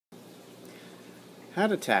How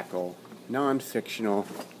to tackle non-fictional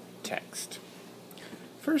text.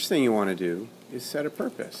 First thing you want to do is set a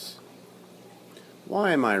purpose.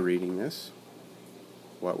 Why am I reading this?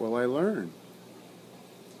 What will I learn?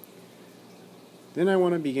 Then I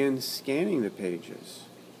want to begin scanning the pages.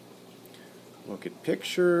 Look at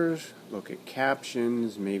pictures, look at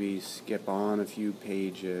captions, maybe skip on a few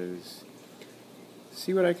pages.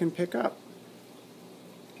 See what I can pick up.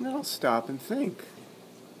 And then I'll stop and think.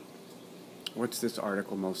 What's this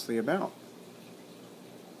article mostly about?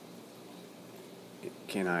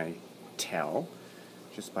 Can I tell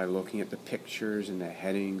just by looking at the pictures and the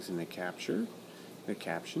headings and the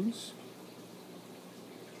captions?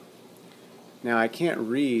 Now, I can't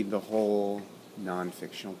read the whole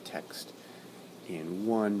non-fictional text in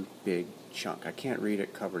one big chunk. I can't read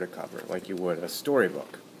it cover to cover like you would a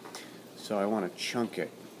storybook. So I want to chunk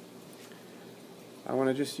it. I want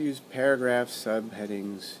to just use paragraphs,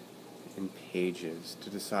 subheadings, and pages to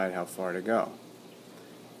decide how far to go.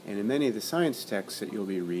 And in many of the science texts that you'll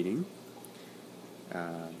be reading,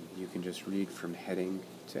 you can just read from heading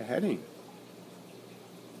to heading.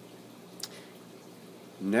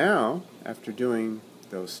 Now, after doing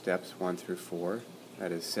those steps 1 through 4,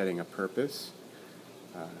 that is setting a purpose,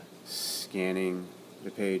 scanning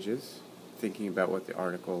the pages, thinking about what the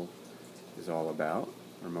article is all about,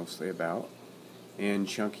 or mostly about, and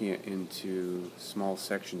chunking it into small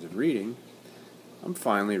sections of reading, I'm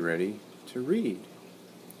finally ready to read.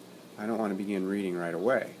 I don't want to begin reading right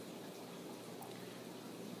away.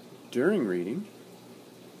 During reading,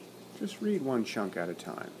 just read one chunk at a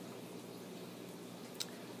time.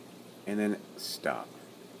 And then stop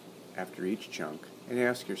after each chunk and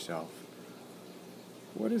ask yourself,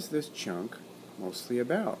 what is this chunk mostly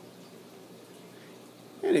about?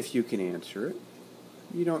 And if you can answer it,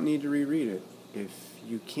 you don't need to reread it. If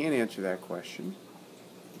you can't answer that question,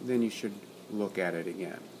 then you should look at it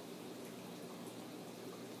again.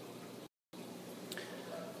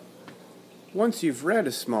 Once you've read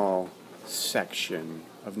a small section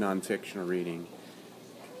of non-fictional reading,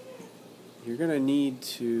 you're going to need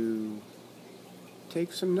to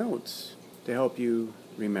take some notes to help you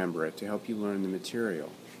remember it, to help you learn the material.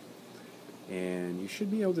 And you should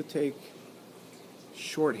be able to take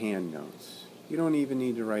shorthand notes. You don't even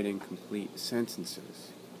need to write in complete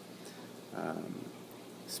sentences.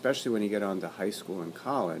 Especially when you get on to high school and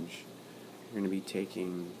college, you're going to be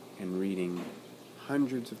taking and reading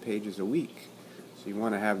hundreds of pages a week. So you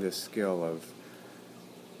want to have this skill of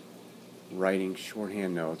writing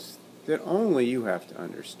shorthand notes that only you have to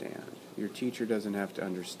understand. Your teacher doesn't have to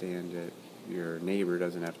understand it. Your neighbor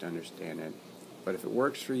doesn't have to understand it. But if it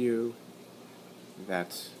works for you,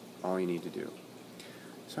 that's all you need to do.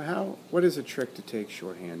 So what is a trick to take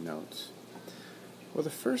shorthand notes? Well, the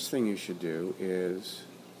first thing you should do is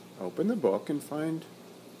open the book and find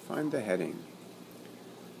the heading.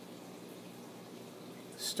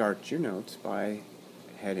 Start your notes by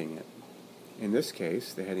heading it. In this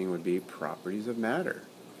case, the heading would be Properties of Matter.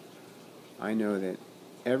 I know that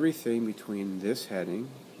everything between this heading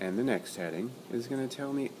and the next heading is going to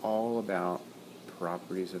tell me all about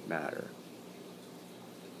properties of matter.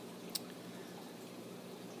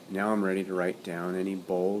 Now I'm ready to write down any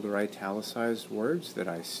bold or italicized words that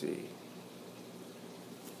I see.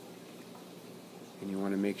 And you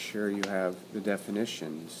want to make sure you have the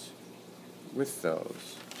definitions with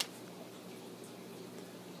those.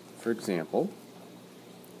 For example,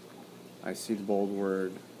 I see the bold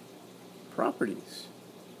word properties.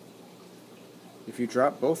 If you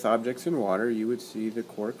drop both objects in water, you would see the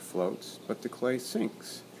cork floats, but the clay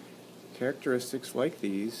sinks. Characteristics like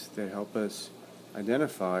these that help us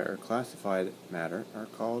identify or classify matter are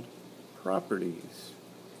called properties.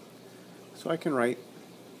 So I can write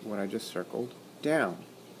what I just circled down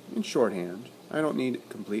in shorthand. I don't need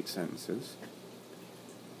complete sentences,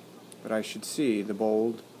 but I should see the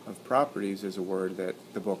bold of properties as a word that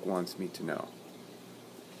the book wants me to know.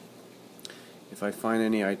 If I find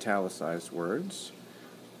any italicized words,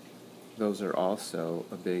 those are also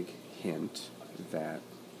a big hint that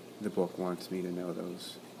the book wants me to know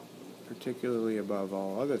those, particularly above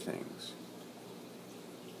all other things.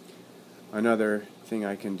 Another thing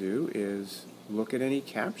I can do is look at any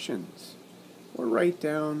captions or write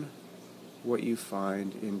down what you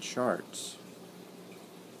find in charts.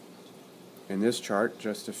 In this chart,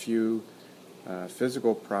 just a few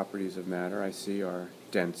physical properties of matter I see are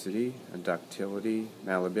density, ductility,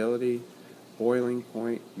 malleability, boiling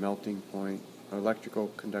point, melting point, electrical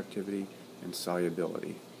conductivity, and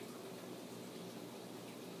solubility.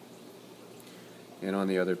 And on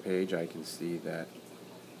the other page, I can see that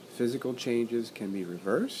physical changes can be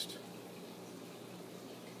reversed.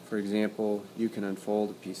 For example, you can unfold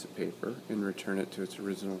a piece of paper and return it to its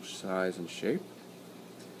original size and shape.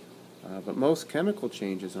 But most chemical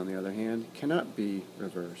changes, on the other hand, cannot be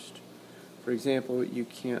reversed. For example, you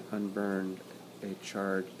can't unburn a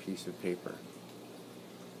charred piece of paper.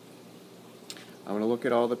 I'm going to look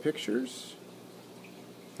at all the pictures.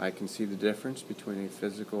 I can see the difference between a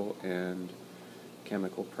physical and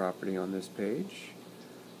chemical property on this page.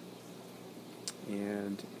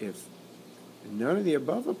 And if none of the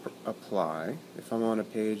above apply, if I'm on a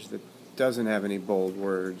page that doesn't have any bold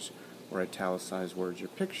words or italicized words or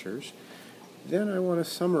pictures, then I want to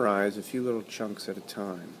summarize a few little chunks at a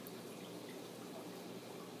time.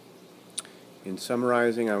 In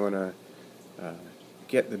summarizing, I want to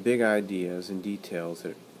get the big ideas and details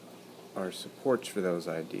that are supports for those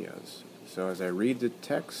ideas. So as I read the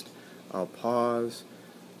text, I'll pause,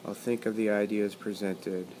 I'll think of the ideas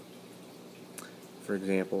presented. For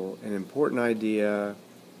example, an important idea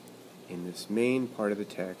in this main part of the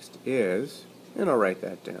text is, and I'll write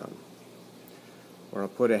that down. Or I'll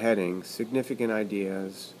put a heading, significant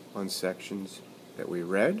ideas on sections that we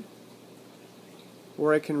read.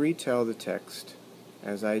 Or I can retell the text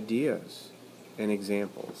as ideas and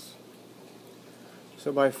examples.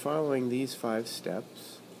 So by following these 5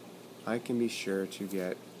 steps, I can be sure to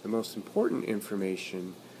get the most important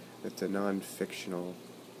information that the non-fictional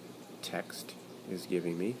text is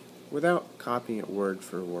giving me without copying it word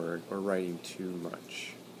for word or writing too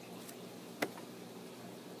much.